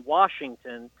guy in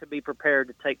Washington to be prepared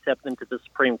to take something to the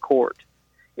Supreme Court.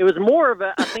 It was more of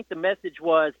I think the message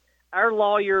was, our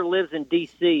lawyer lives in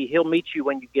D.C. He'll meet you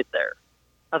when you get there.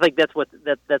 I think that's what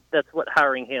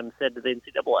hiring him said to the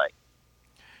NCAA.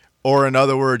 Or in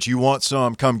other words, you want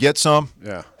some, come get some.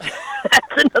 Yeah.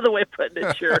 That's another way of putting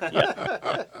it, sure.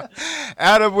 Yeah.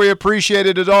 Adam, we appreciate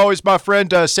it as always, my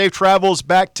friend. Safe travels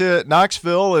back to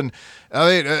Knoxville. And I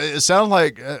mean, it sounds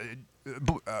like I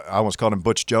almost called him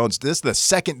Butch Jones. This is the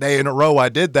second day in a row I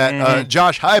did that.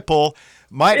 Josh Heupel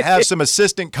might have some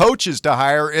assistant coaches to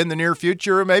hire in the near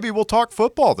future. Maybe we'll talk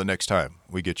football the next time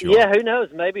we get you on. Yeah, who knows?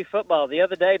 Maybe football. The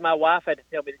other day, my wife had to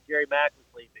tell me that Jerry Mack was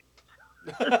leaving.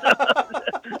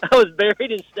 I was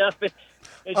buried in stuff.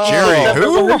 And Jerry,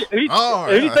 who? Who do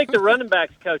you think the running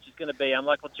backs coach is going to be? I'm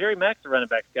like, well, Jerry Mack's the running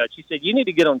backs coach. He said, you need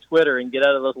to get on Twitter and get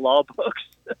out of those law books.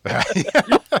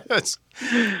 Yes.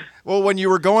 Well, when you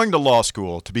were going to law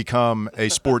school to become a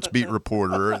sports beat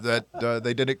reporter, that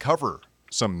they didn't cover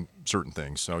some certain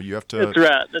things, so you have to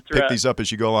pick these up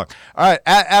as you go along. All right,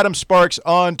 at Adam Sparks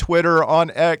on Twitter,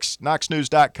 on X,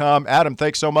 knoxnews.com. Adam,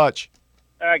 thanks so much.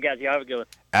 All right, guys, you have a good one.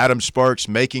 Adam Sparks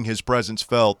making his presence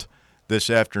felt this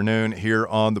afternoon here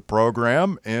on the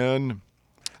program, and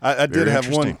I did have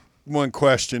one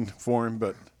question for him,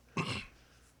 but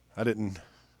I didn't.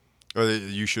 Or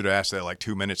you should have asked that like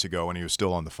 2 minutes ago when he was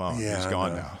still on the phone. Yeah, he's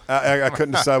gone now. I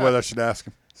couldn't decide whether I should ask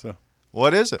him. So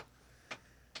what is it?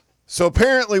 So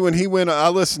apparently when he went, I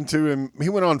listened to him, he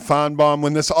went on Feinbaum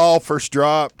when this all first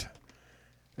dropped,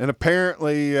 and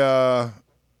apparently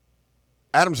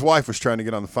Adam's wife was trying to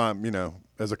get on the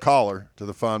as a caller to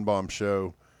the Feinbaum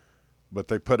show, but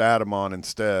they put Adam on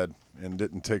instead and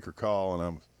didn't take her call, and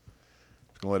I'm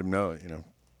going to let him know,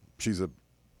 she's a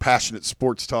passionate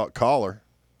sports talk caller.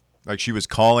 Like she was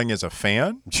calling as a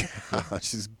fan?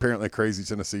 She's apparently a crazy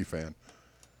Tennessee fan.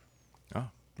 Oh.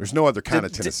 There's no other kind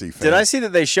of Tennessee fan. Did I see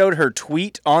that they showed her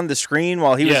tweet on the screen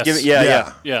while he was giving?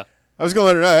 Yeah. I was going to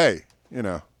let her know, hey, We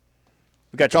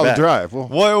got call your the drive.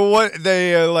 Well, What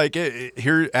they like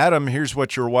here, Adam? Here's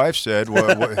what your wife said.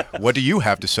 What do you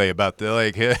have to say about that?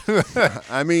 Like,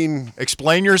 I mean,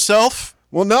 explain yourself.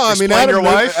 Well, no, I mean, Explain your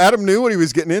wife? Adam knew what he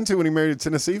was getting into when he married a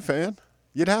Tennessee fan.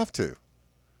 You'd have to.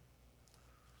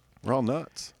 We're all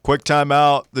nuts. Quick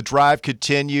timeout. The drive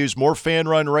continues. More Fan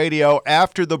Run Radio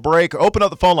after the break. Open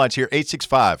up the phone lines here,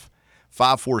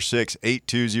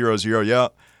 865-546-8200. Yeah,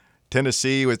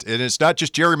 Tennessee, and it's not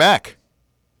just Jerry Mack.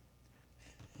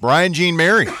 Brian Jean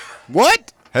Mary.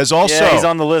 What? Has also. Yeah, he's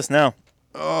on the list now.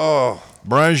 Oh.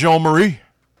 Brian Jean-Marie.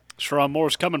 Sharon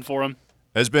Moore's coming for him.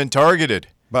 Has been targeted.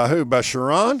 By who? By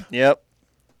Sharon? Yep.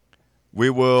 We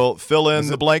will fill in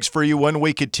the blanks for you when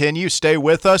we continue. Stay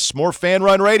with us. More Fan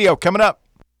Run Radio coming up.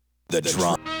 The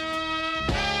Drive.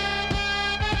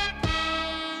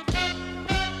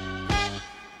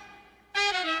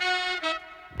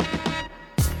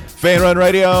 Fan Run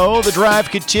Radio, The Drive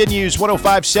continues.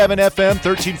 105.7 FM,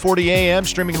 1340 AM,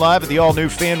 streaming live at the all-new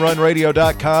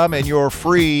fanrunradio.com and your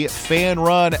free Fan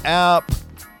Run app.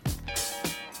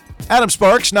 Adam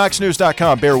Sparks,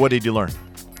 knoxnews.com. Bear, what did you learn?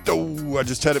 Oh, I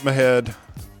just had it in my head.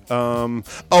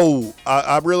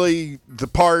 I really, the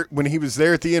part when he was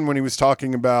there at the end when he was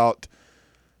talking about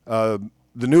the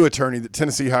new attorney that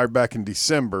Tennessee hired back in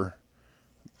December,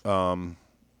 the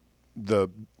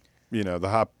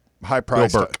high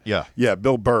price. Bill Burke, yeah. Yeah,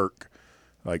 Bill Burke.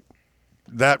 Like,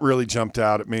 that really jumped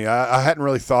out at me. I hadn't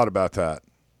really thought about that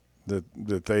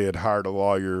they had hired a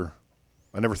lawyer.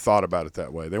 I never thought about it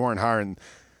that way. They weren't hiring,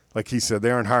 like he said, they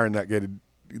aren't hiring that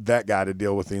guy to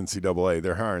deal with the NCAA.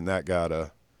 They're hiring that guy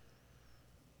to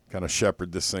kind of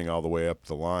shepherd this thing all the way up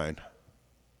the line.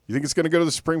 You think it's going to go to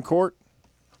the Supreme Court?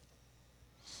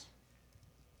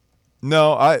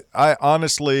 No, I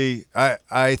honestly,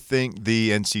 I think the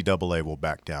NCAA will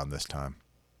back down this time.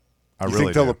 I You really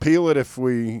think they'll do. appeal it if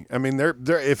we? I mean,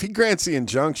 they're if he grants the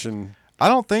injunction. I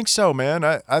don't think so, man.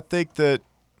 I think if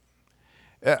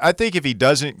he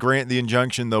doesn't grant the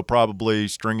injunction, they'll probably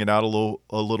string it out a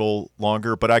little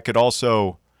longer. But I could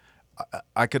also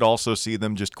see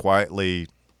them just quietly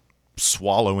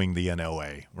swallowing the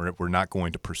NOA. We're not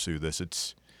going to pursue this.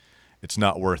 It's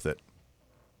not worth it.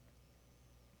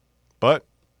 But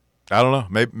I don't know.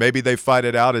 Maybe they fight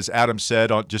it out, as Adam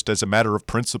said, just as a matter of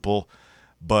principle.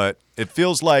 But it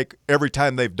feels like every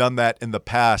time they've done that in the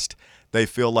past, they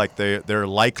feel like they're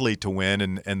likely to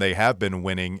win, and they have been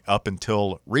winning up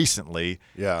until recently.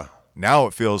 Yeah. Now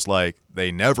it feels like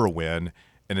they never win,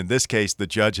 and in this case, the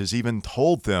judge has even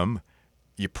told them,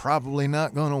 you're probably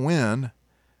not going to win.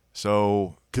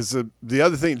 So, because the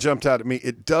other thing that jumped out at me,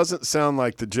 it doesn't sound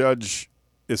like the judge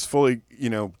is fully,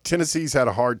 Tennessee's had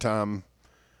a hard time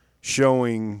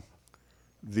showing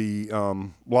the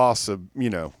loss of,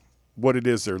 what it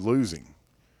is they're losing.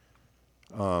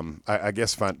 I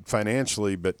guess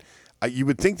financially, but you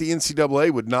would think the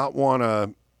NCAA would not want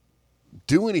to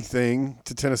do anything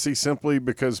to Tennessee simply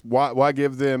because why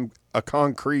give them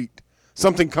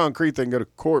something concrete they can go to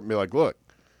court and be like, look,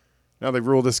 now they've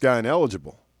ruled this guy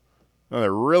ineligible. Now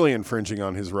they're really infringing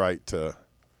on his right to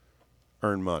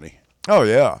earn money. Oh,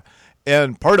 yeah.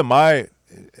 And part of my,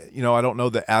 I don't know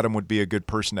that Adam would be a good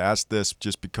person to ask this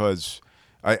just because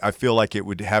I feel like it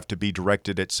would have to be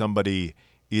directed at somebody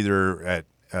either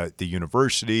at the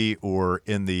university or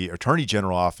in the attorney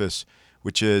general office,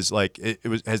 which is like,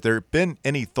 has there been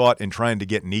any thought in trying to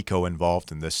get Nico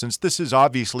involved in this, since this is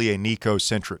obviously a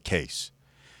Nico-centric case?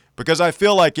 Because I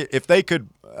feel like if they could,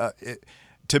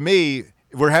 to me,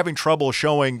 we're having trouble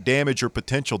showing damage or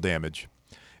potential damage.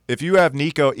 If you have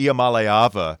Nico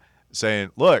Iamaleava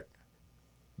saying, look,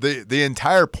 the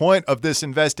entire point of this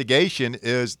investigation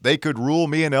is they could rule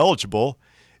me ineligible.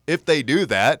 If they do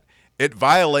that, it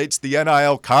violates the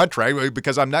NIL contract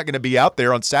because I'm not going to be out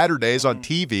there on Saturdays on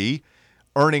TV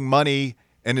earning money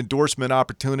and endorsement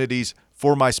opportunities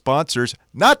for my sponsors,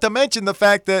 not to mention the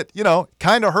fact that,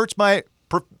 kind of hurts my,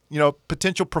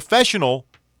 potential professional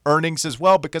earnings as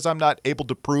well because I'm not able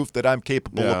to prove that I'm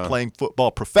capable of playing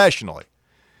football professionally.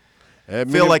 I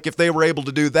feel like if they were able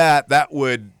to do that, that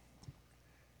would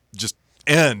just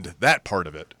end that part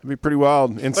of it. It'd be pretty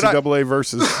wild. NCAA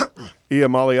versus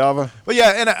Iamaleava. But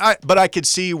yeah, but I could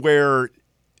see where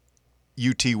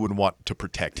UT would want to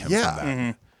protect him from that.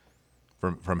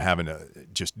 Mm-hmm. From having to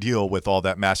just deal with all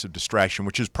that massive distraction,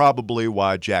 which is probably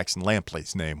why Jackson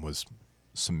Lampley's name was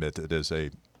submitted as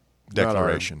a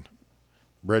declaration.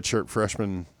 Redshirt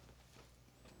freshman,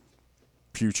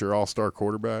 future all-star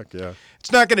quarterback, yeah.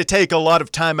 It's not going to take a lot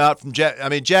of time out from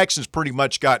Jackson's pretty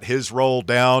much got his role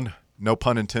down, no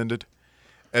pun intended,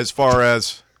 as far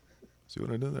as – see what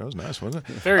I did there? That was nice, wasn't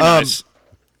it? Very nice.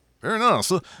 Very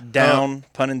nice. Down,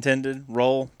 pun intended,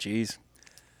 roll, jeez.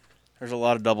 There's a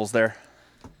lot of doubles there.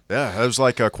 Yeah, that was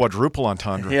like a quadruple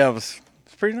entendre. Yeah, it's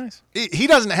pretty nice. He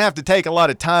doesn't have to take a lot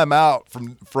of time out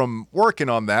from working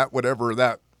on that, whatever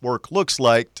that work looks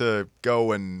like, to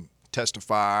go and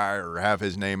testify or have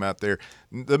his name out there.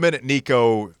 The minute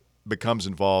Nico becomes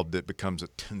involved, it becomes a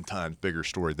 10 times bigger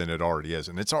story than it already is,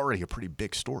 and it's already a pretty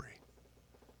big story.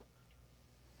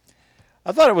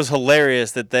 I thought it was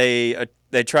hilarious that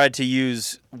they tried to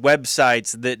use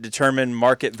websites that determine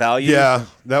market value. Yeah,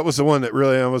 that was the one that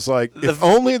really I was like, if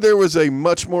only there was a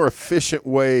much more efficient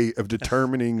way of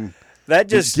determining that,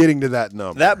 just getting to that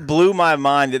number. That blew my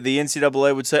mind that the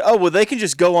NCAA would say, oh, well, they can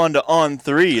just go on to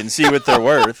On3 and see what they're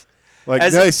worth.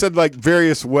 They said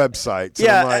various websites.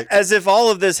 Yeah, as if all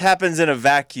of this happens in a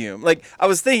vacuum. Like, I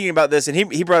was thinking about this, and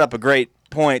he brought up a great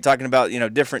point talking about,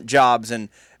 different jobs and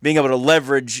being able to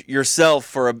leverage yourself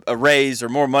for a raise or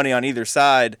more money on either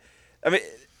side. I mean,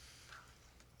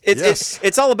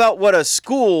 it's all about what a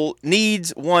school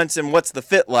needs, wants, and what's the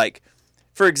fit like.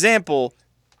 For example,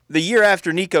 the year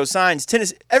after Nico signs,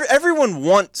 Tennessee, everyone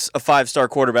wants a 5-star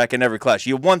quarterback in every class.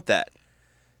 You want that.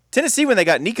 Tennessee, when they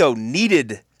got Nico,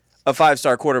 needed a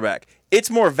 5-star quarterback. It's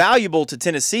more valuable to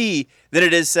Tennessee than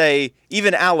it is, say,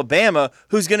 even Alabama,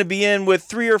 who's going to be in with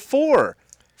 3 or 4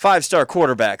 5-star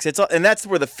quarterbacks. And that's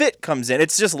where the fit comes in.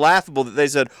 It's just laughable that they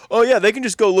said, oh, yeah, they can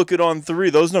just go look at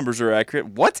On3. Those numbers are accurate.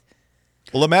 What?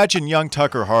 Well, imagine young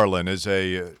Tucker Harlan is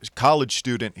a college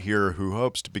student here who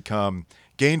hopes to become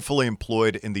gainfully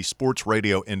employed in the sports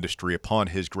radio industry upon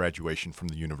his graduation from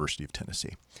the University of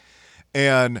Tennessee.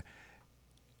 And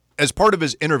as part of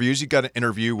his interviews, he got an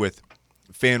interview with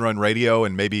Fanrun Radio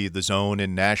and maybe The Zone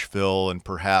in Nashville and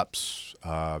perhaps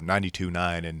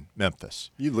 92.9 in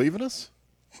Memphis. You leaving us?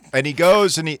 And he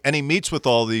goes and he meets with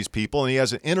all these people and he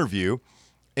has an interview.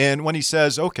 And when he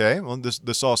says, okay, well,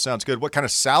 this all sounds good, what kind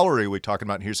of salary are we talking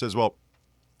about? And he says, well,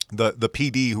 the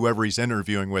PD, whoever he's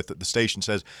interviewing with at the station,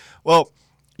 says, well,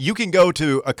 you can go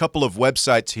to a couple of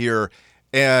websites here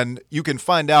and you can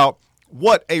find out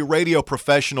what a radio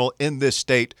professional in this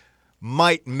state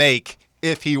might make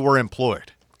if he were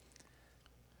employed.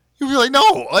 You'd be like,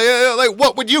 no, like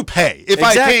what would you pay if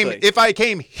I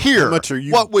came here? How much are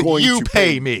you what would going you to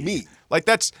pay me? Like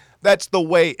that's the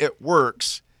way it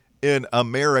works in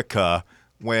America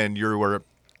when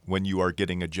you are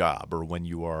getting a job or when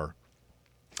you are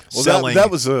selling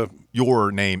that was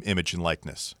your name, image, and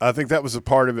likeness. I think that was a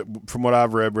part of it from what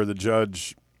I've read where the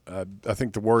judge, I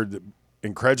think the word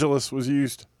incredulous was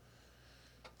used.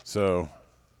 So.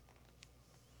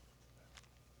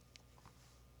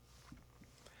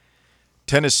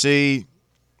 Tennessee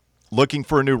looking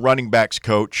for a new running backs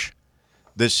coach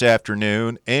this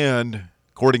afternoon, and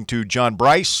according to John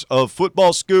Bryce of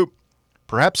Football Scoop,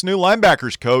 perhaps new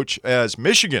linebackers coach, as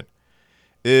Michigan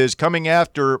is coming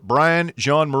after Brian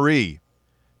Jean-Marie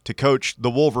to coach the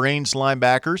Wolverines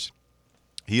linebackers.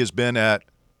 He has been at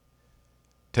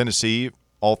Tennessee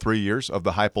all 3 years of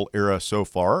the Heupel era so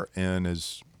far, and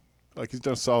is like he's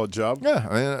done a solid job. Yeah,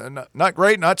 I mean, not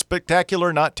great, not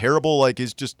spectacular, not terrible. Like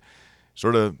he's just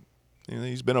sort of,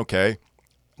 he's been okay.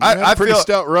 I pretty feel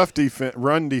stout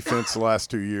run defense the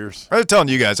last 2 years. I was telling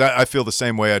you guys, I feel the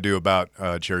same way I do about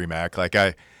Jerry Mack. Like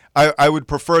I would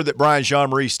prefer that Brian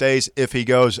Jean-Marie stays. If he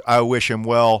goes, I wish him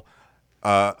well.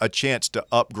 A chance to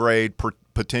upgrade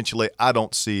potentially. I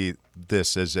don't see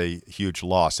this as a huge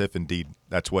loss, if indeed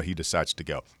that's what he decides to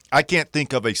go. I can't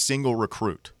think of a single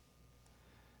recruit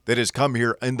that has come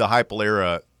here in the Heupel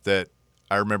era that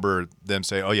I remember them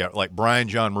saying, "Oh yeah, like Brian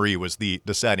Jean-Marie was the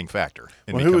deciding factor."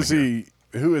 In who was he?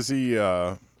 Who is he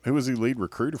lead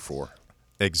recruiter for?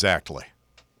 Exactly.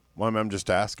 Well, I'm just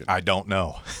asking. I don't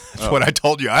know. That's what I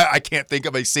told you. I can't think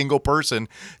of a single person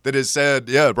that has said,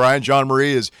 "Yeah, Brian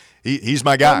Jean-Marie is he's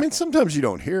my guy." Well, I mean, sometimes you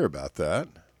don't hear about that.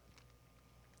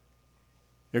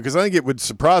 Because I think it would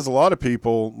surprise a lot of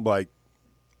people, like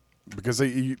because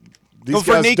these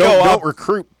guys Nico, don't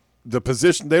recruit the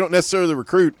position. They don't necessarily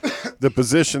recruit the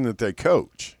position that they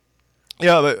coach.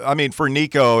 Yeah, but, I mean, for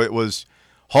Nico, it was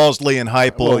Halsley and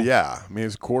Heupel. Well, yeah. I mean,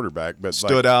 he's a quarterback, but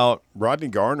stood out. Rodney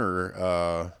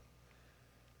Garner,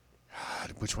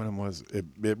 which one was it?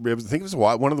 I think it was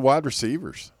one of the wide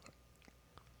receivers.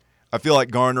 I feel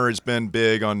like Garner has been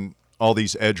big on all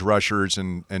these edge rushers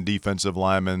and defensive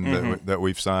linemen that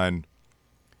we've signed.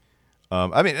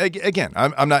 I mean, again,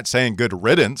 I'm not saying good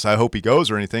riddance. I hope he goes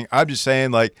or anything. I'm just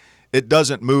saying, like, it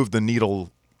doesn't move the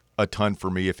needle a ton for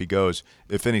me if he goes.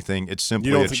 If anything, it's simply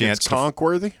you don't a think chance it's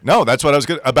conk-worthy? No, that's what I was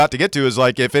about to get to. Is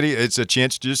like it's a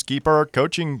chance to just keep our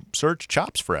coaching search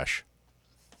chops fresh.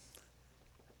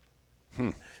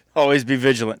 Always be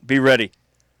vigilant. Be ready.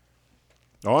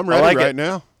 Oh, I'm ready right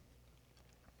now.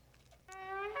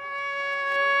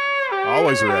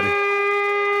 Always ready.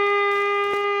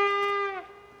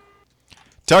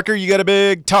 Tucker, you got a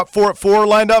big top 4 at 4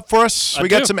 lined up for us? We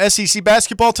got some SEC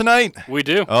basketball tonight? We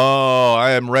do. Oh,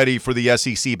 I am ready for the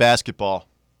SEC basketball.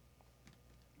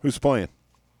 Who's playing?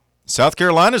 South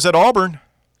Carolina's at Auburn.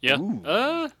 Yeah.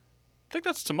 I think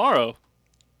that's tomorrow.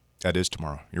 That is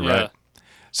tomorrow. You're right.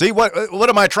 See, what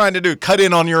am I trying to do? Cut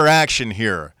in on your action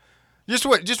here.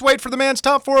 Just wait for the man's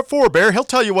top 4 at 4, Bear. He'll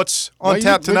tell you what's on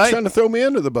tap tonight. What are you trying to throw me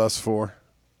under the bus for?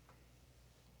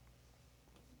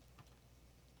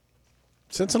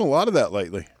 Sensing a lot of that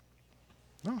lately.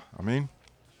 No, I mean,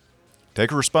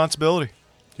 take a responsibility.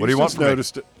 What do you want from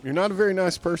noticed me? You're not a very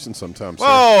nice person sometimes.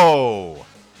 Whoa!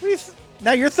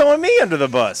 Now you're throwing me under the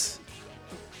bus.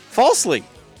 Falsely.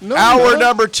 No, Hour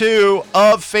number 2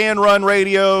 of Fanrun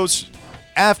Radio's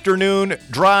afternoon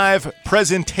drive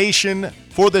presentation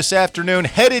for this afternoon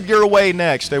headed your way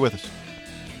next. Stay with us.